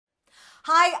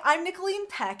Hi, I'm Nicholeen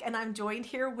Peck, and I'm joined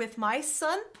here with my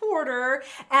son Porter,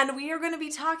 and we are going to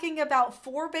be talking about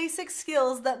 4 basic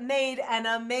skills that made an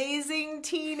amazing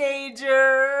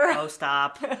teenager. Oh,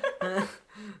 stop.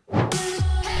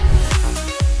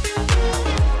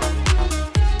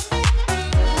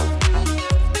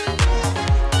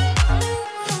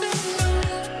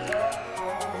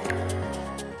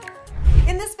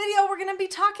 In this video, we're going to be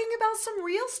talking about some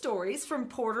real stories from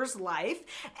Porter's life,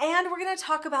 and we're going to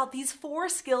talk about these 4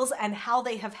 skills and how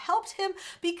they have helped him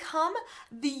become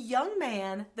the young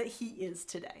man that he is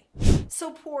today.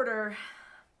 So Porter,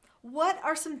 what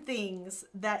are some things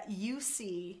that you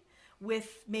see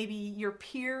with maybe your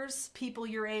peers, people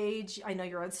your age? I know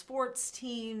you're on sports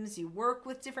teams, you work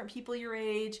with different people your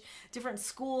age, different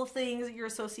school things that you're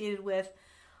associated with.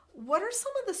 What are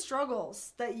some of the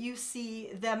struggles that you see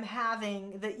them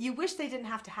having that you wish they didn't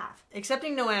have to have?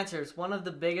 Accepting no answers. One of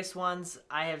the biggest ones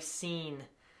I have seen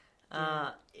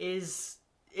is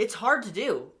it's hard to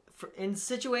do in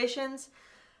situations,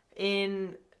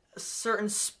 in certain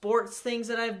sports things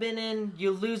that I've been in.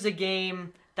 You lose a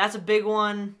game. That's a big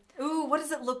one. Ooh, what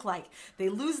does it look like? They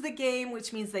lose the game,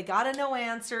 which means they got a no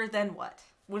answer. Then what?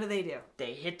 What do?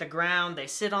 They hit the ground. They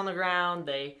sit on the ground.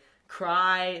 They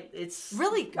cry. It's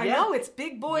really, I know, it's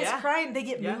big boys crying. They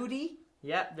get moody.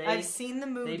 Yep, I've seen the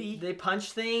moody. They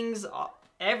punch things,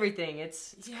 everything.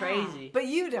 It's crazy. But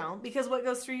you don't, because what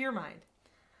goes through your mind?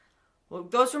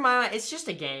 What goes through my mind? It's just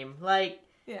a game,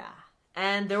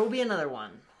 and there will be another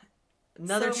one,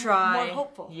 another try. More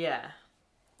hopeful. Yeah,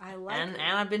 I like it. And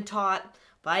I've been taught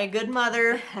by a good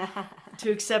mother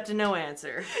to accept a no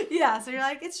answer. Yeah, so you're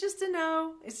like, it's just a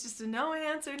no. It's just a no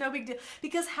answer, no big deal.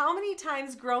 Because how many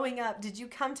times growing up did you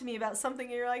come to me about something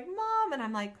and you're like, Mom, and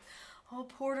I'm like, oh,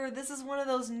 Porter, this is one of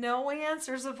those no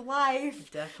answers of life.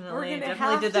 Definitely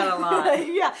did that a lot.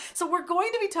 Yeah, so we're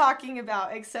going to be talking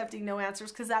about accepting no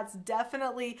answers because that's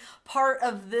definitely part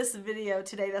of this video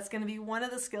today. That's going to be one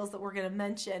of the skills that we're going to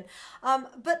mention.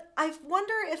 But I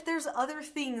wonder if there's other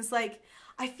things like,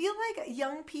 I feel like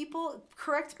young people,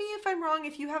 correct me if I'm wrong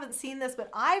if you haven't seen this, but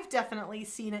I've definitely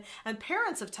seen it, and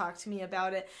parents have talked to me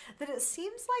about it, that it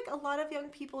seems like a lot of young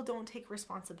people don't take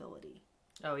responsibility.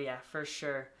 Oh yeah, for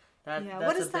sure. That's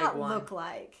what does that look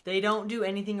like? They don't do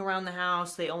anything around the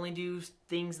house. They only do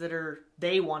things that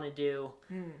they want to do.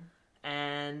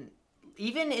 And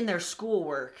even in their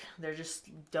schoolwork, they just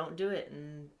don't do it,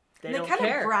 and they don't kind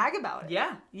care. Of brag about it.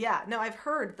 Yeah. Yeah. No, I've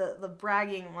heard the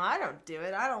bragging, well, I don't do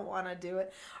it. I don't want to do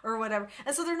it or whatever.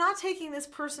 And so they're not taking this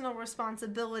personal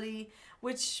responsibility,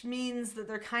 which means that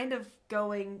they're kind of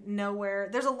going nowhere.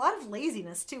 There's a lot of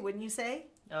laziness too, wouldn't you say?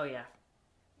 Oh, yeah.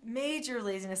 Major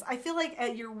laziness. I feel like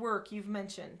at your work, you've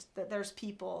mentioned that there's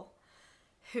people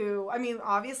who, I mean,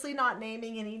 obviously not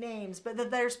naming any names, but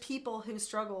that there's people who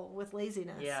struggle with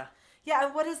laziness. Yeah. Yeah,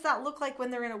 and what does that look like when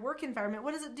they're in a work environment?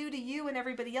 What does it do to you and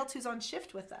everybody else who's on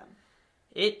shift with them?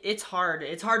 It's hard.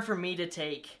 It's hard for me to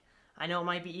take. I know it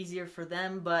might be easier for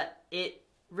them, but it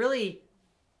really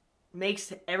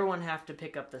makes everyone have to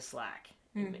pick up the slack.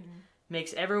 It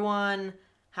makes everyone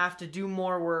have to do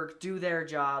more work, do their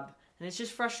job, and it's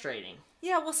just frustrating.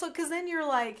 Yeah, well, so, because then you're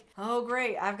like, oh,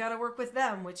 great, I've got to work with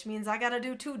them, which means I got to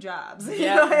do 2 jobs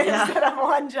instead of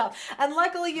 1 job. And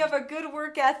luckily, you have a good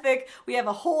work ethic. We have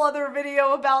a whole other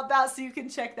video about that, so you can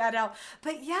check that out.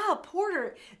 But yeah,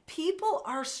 Porter, people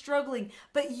are struggling,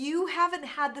 but you haven't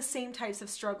had the same types of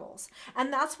struggles.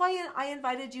 And that's why I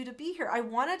invited you to be here. I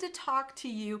wanted to talk to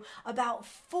you about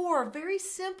 4 very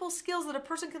simple skills that a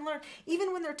person can learn,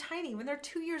 even when they're tiny, when they're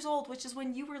 2 years old, which is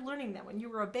when you were learning them, when you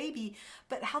were a baby,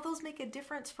 but how those make a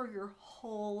difference for your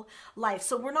whole life.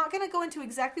 So we're not going to go into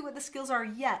exactly what the skills are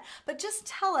yet, but just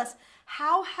tell us,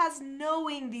 how has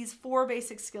knowing these 4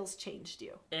 basic skills changed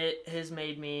you? It has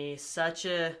made me such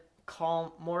a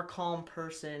more calm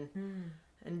person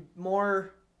and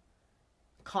more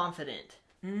confident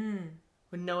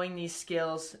with knowing these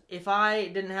skills. If I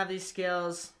didn't have these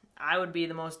skills, I would be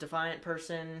the most defiant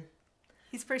person.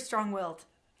 He's pretty strong-willed.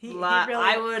 He really...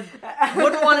 I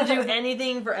wouldn't want to do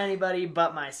anything for anybody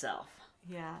but myself.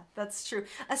 Yeah, that's true.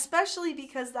 Especially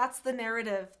because that's the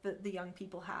narrative that the young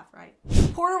people have, right?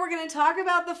 Porter, we're going to talk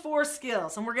about the 4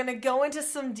 skills and we're going to go into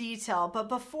some detail. But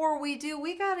before we do,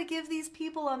 we got to give these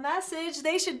people a message.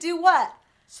 They should do what?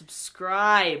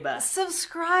 Subscribe.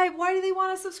 Subscribe. Why do they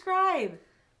want to subscribe?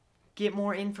 Get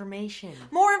more information.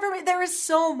 More information. There is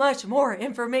so much more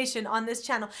information on this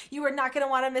channel. You are not going to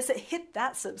want to miss it. Hit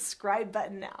that subscribe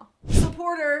button now. So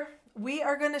Porter, we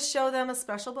are going to show them a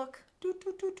special book.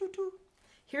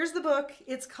 Here's the book.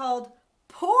 It's called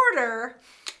Porter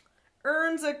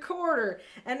Earns a Quarter.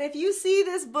 And if you see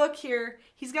this book here,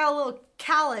 he's got a little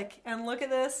calic. And look at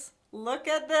this. look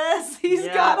at this. He's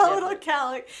got a little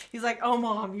calic. He's like, oh,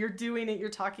 Mom, you're doing it. You're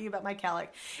talking about my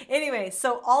calic. Anyway,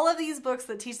 so all of these books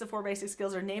that teach the 4 basic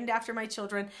skills are named after my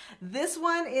children. This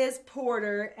one is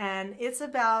Porter, and it's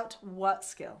about what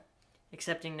skill?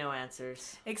 Accepting no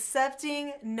answers.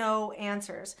 Accepting no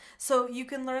answers. So you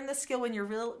can learn this skill when you're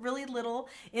really little.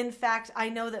 In fact, I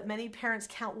know that many parents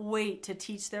can't wait to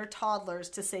teach their toddlers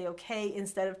to say okay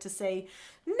instead of to say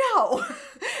no.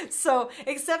 So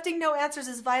accepting no answers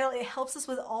is vital. It helps us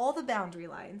with all the boundary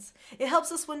lines. It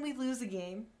helps us when we lose a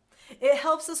game. It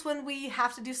helps us when we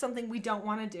have to do something we don't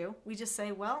want to do. We just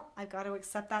say, well, I've got to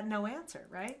accept that no answer,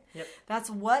 right? Yep. That's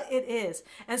what it is.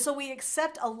 And so we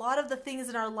accept a lot of the things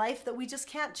in our life that we just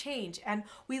can't change. And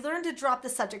we learn to drop the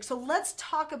subject. So let's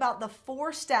talk about the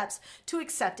 4 steps to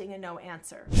accepting a no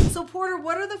answer. So Porter,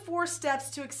 what are the 4 steps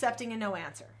to accepting a no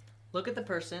answer? Look at the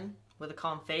person with a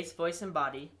calm face, voice, and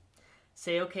body.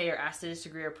 Say okay or ask to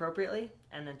disagree appropriately,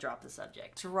 and then drop the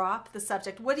subject. Drop the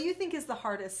subject. What do you think is the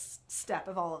hardest step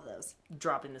of all of those?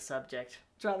 Dropping the subject.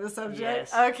 Drop the subject?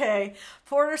 Yes. Okay.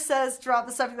 Porter says drop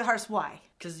the subject the hardest. Why?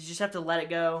 Because you just have to let it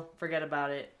go, forget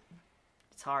about it.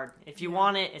 It's hard. If you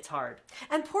want it, it's hard.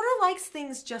 And Porter likes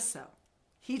things just so.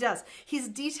 He does. He's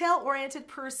a detail-oriented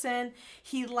person.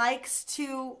 He likes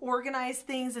to organize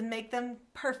things and make them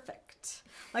perfect.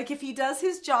 Like if he does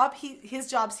his jobs,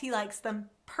 he likes them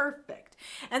perfect.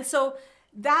 And so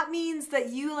that means that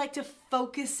you like to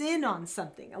focus in on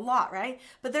something a lot, right?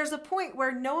 But there's a point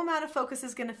where no amount of focus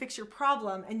is going to fix your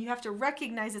problem, and you have to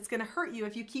recognize it's going to hurt you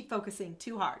if you keep focusing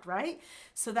too hard, right?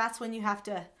 So that's when you have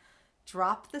to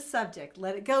drop the subject,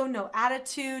 let it go, no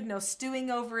attitude, no stewing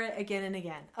over it again and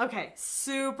again. Okay,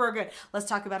 super good. Let's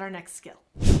talk about our next skill.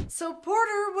 So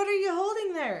Porter, what are you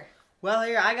holding there? Well,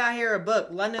 I got a book.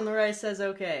 London Lorraine Says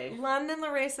Okay. London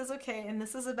Lorraine Says Okay, and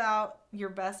this is about your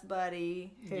best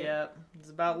buddy. Yep, it's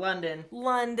about London.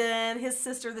 London, his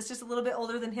sister that's just a little bit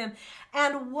older than him.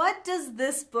 And what does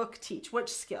this book teach? Which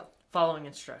skill? Following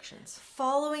instructions.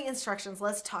 Following instructions.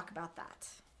 Let's talk about that.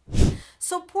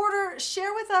 So Porter,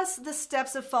 share with us the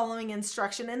steps of following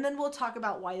instruction, and then we'll talk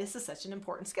about why this is such an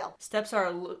important skill. Steps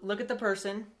are look at the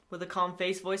person with a calm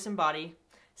face, voice, and body.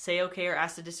 Say okay or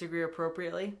ask to disagree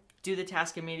appropriately. Do the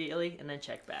task immediately, and then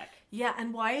check back. Yeah,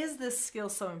 and why is this skill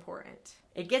so important?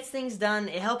 It gets things done.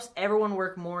 It helps everyone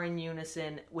work more in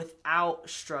unison without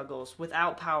struggles,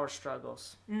 without power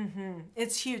struggles.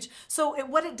 It's huge. So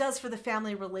what it does for the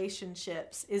family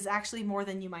relationships is actually more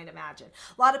than you might imagine.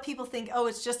 A lot of people think, oh,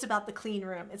 it's just about the clean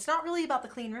room. It's not really about the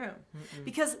clean room.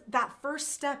 Because that first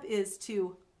step is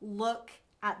to look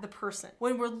at the person.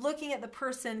 When we're looking at the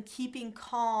person, keeping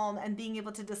calm and being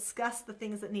able to discuss the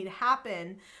things that need to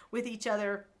happen with each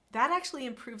other, that actually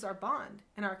improves our bond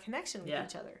and our connection with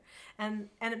each other. And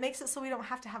it makes it so we don't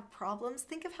have to have problems.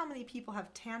 Think of how many people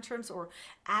have tantrums or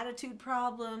attitude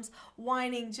problems,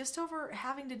 whining just over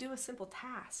having to do a simple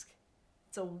task.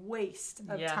 It's a waste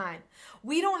of time.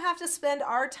 We don't have to spend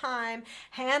our time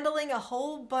handling a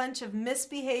whole bunch of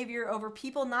misbehavior over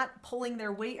people not pulling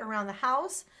their weight around the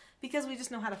house because we just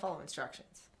know how to follow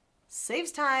instructions.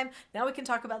 Saves time. Now we can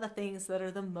talk about the things that are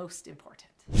the most important.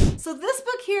 So this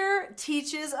book here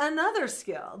teaches another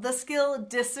skill, the skill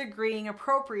disagreeing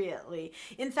appropriately.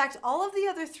 In fact, all of the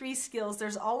other 3 skills,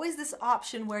 there's always this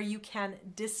option where you can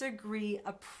disagree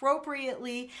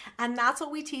appropriately, and that's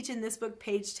what we teach in this book,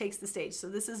 Paige Takes the Stage. So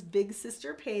this is Big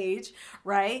Sister Paige,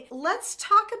 right? Let's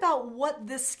talk about what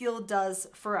this skill does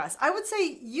for us. I would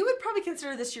say you would probably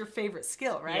consider this your favorite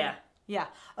skill, right? Yeah.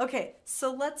 Okay,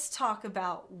 so let's talk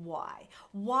about why.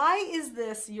 Why is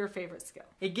this your favorite skill?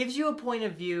 It gives you a point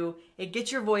of view. It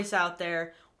gets your voice out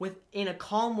there in a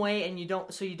calm way, and you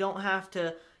don't have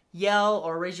to yell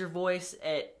or raise your voice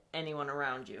at anyone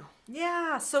around you.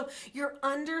 Yeah, so you're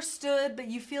understood, but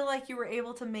you feel like you were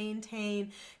able to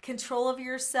maintain control of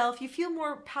yourself. You feel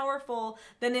more powerful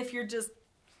than if you're just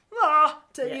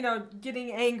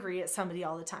getting angry at somebody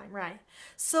all the time, right?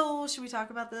 So should we talk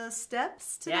about the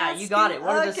steps to that you got it.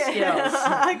 What are the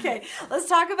skills? Okay, let's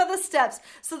talk about the steps.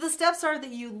 So the steps are that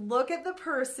you look at the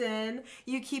person,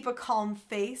 you keep a calm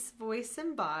face, voice,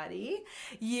 and body,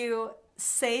 you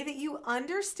say that you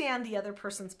understand the other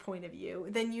person's point of view,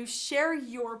 then you share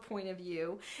your point of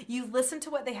view, you listen to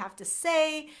what they have to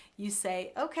say, you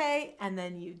say okay, and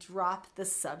then you drop the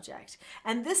subject.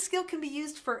 And this skill can be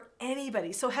used for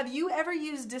anybody. So have you ever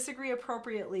used disagree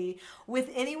appropriately with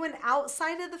anyone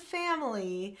outside of the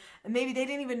family? Maybe they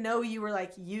didn't even know you were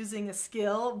like using a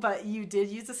skill, but you did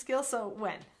use a skill. So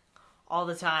when? All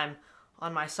the time.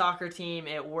 On my soccer team,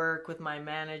 at work, with my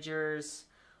managers,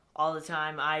 all the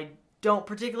time. I don't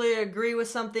particularly agree with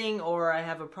something, or I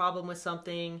have a problem with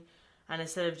something, and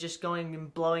instead of just going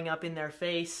and blowing up in their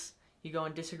face, you go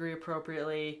and disagree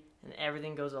appropriately, and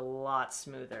everything goes a lot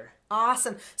smoother.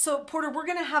 Awesome. So Porter, we're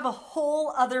going to have a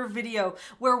whole other video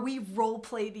where we role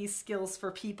play these skills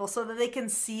for people so that they can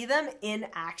see them in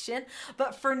action.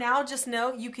 But for now, just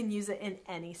know you can use it in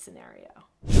any scenario.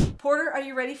 Porter, are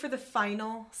you ready for the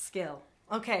final skill?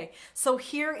 Okay, so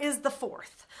here is the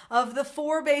fourth of the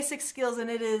 4 basic skills, and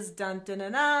it is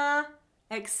dun-dun-dun-dun,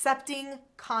 accepting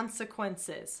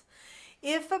consequences.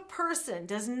 If a person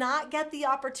does not get the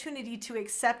opportunity to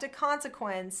accept a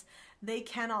consequence, they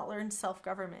cannot learn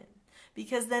self-government,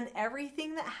 because then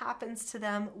everything that happens to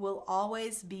them will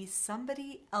always be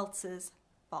somebody else's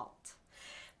fault.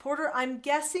 Porter, I'm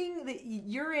guessing that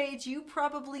your age, you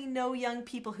probably know young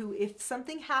people who, if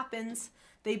something happens,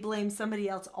 they blame somebody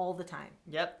else all the time.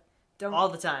 Yep. All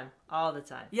the time. All the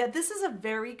time. Yeah, this is a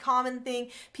very common thing.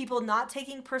 People not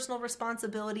taking personal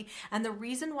responsibility. And the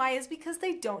reason why is because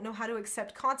they don't know how to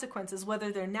accept consequences,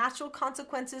 whether they're natural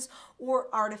consequences or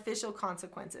artificial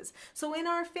consequences. So in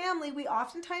our family, we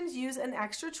oftentimes use an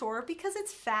extra chore because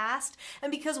it's fast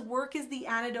and because work is the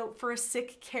antidote for a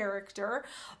sick character.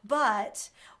 But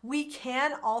we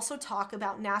can also talk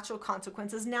about natural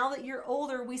consequences. Now that you're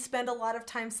older, we spend a lot of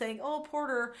time saying, oh,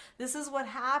 Porter, this is what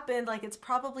happened. Like, it's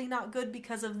probably not good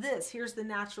because of this. Here's the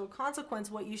natural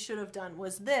consequence. What you should have done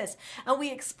was this. And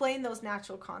we explain those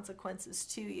natural consequences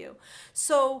to you.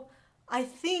 So I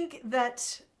think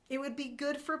that it would be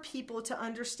good for people to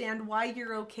understand why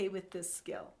you're okay with this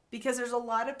skill. Because there's a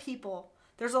lot of people,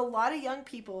 there's a lot of young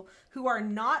people who are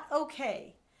not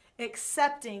okay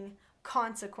accepting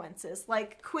consequences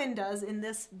like Quinn does in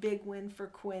this Big Win for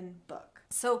Quinn book.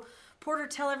 So Porter,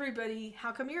 tell everybody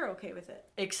how come you're okay with it.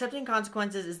 Accepting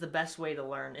consequences is the best way to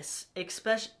learn,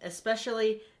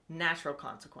 especially natural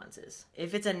consequences.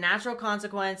 If it's a natural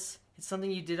consequence, it's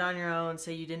something you did on your own,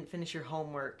 say you didn't finish your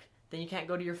homework, then you can't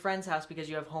go to your friend's house because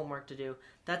you have homework to do.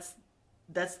 That's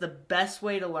the best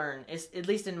way to learn, at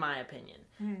least in my opinion,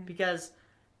 because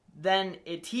then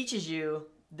it teaches you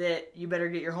that you better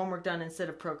get your homework done instead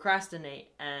of procrastinate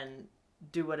and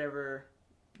do whatever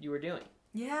you were doing.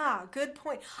 Yeah, good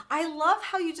point. I love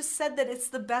how you just said that it's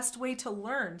the best way to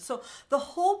learn. So the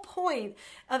whole point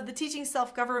of the teaching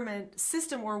self-government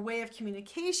system or way of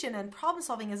communication and problem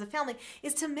solving as a family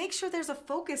is to make sure there's a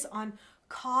focus on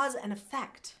cause and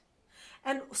effect.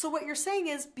 And so what you're saying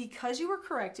is because you were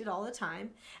corrected all the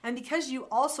time and because you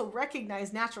also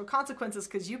recognize natural consequences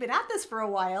because you've been at this for a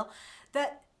while,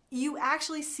 that you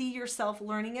actually see yourself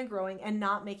learning and growing and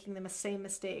not making the same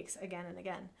mistakes again and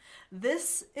again.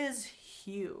 This is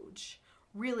huge,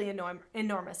 really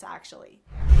enormous actually.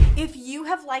 If you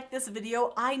have liked this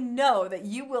video, I know that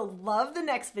you will love the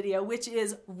next video, which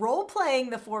is role-playing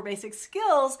the 4 basic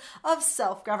skills of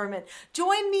self-government.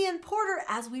 Join me and Porter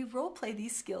as we role-play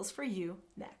these skills for you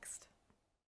next.